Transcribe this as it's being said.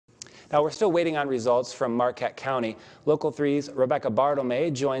Now, we're still waiting on results from Marquette County. Local 3's Rebecca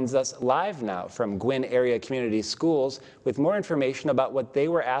Bartlemay joins us live now from Gwinn Area Community Schools with more information about what they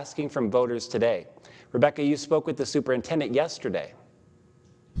were asking from voters today. Rebecca, you spoke with the superintendent yesterday.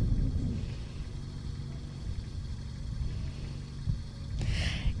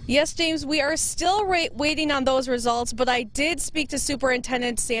 Yes, James, we are still waiting on those results, but I did speak to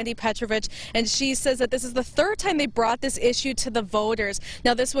Superintendent Sandy Petrovich, and she says that this is the third time they brought this issue to the voters.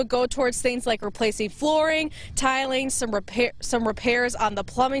 Now, this would go towards things like replacing flooring, tiling, some repairs on the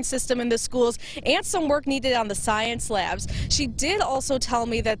plumbing system in the schools, and some work needed on the science labs. She did also tell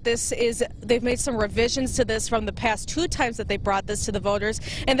me that they've made some revisions to this from the past 2 times that they brought this to the voters,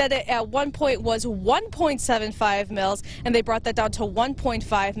 and that it at one point was 1.75 mils, and they brought that down to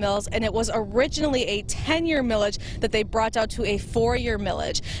 1.5 mills, and it was originally a 10-year millage that they brought down to a 4-year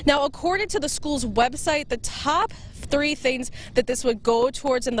millage. Now, according to the school's website, the top 3 things that this would go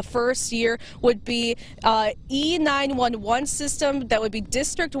towards in the first year would be E911 system that would be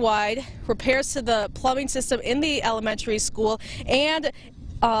district-wide, repairs to the plumbing system in the elementary school, and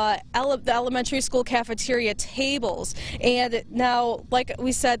the elementary school cafeteria tables. And now, like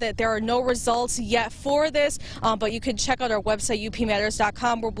we said, that there are no results yet for this, but you can check out our website,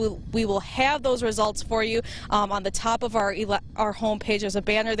 upmatters.com, where we will have those results for you. On the top of our homepage, there's a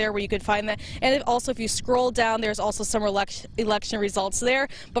banner there where you could find that. And also, if you scroll down, there's also some election results there.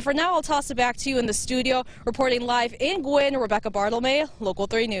 But for now, I'll toss it back to you in the studio. Reporting live in Gwinn, Rebecca Bartlemay, Local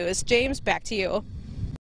 3 News. James, back to you.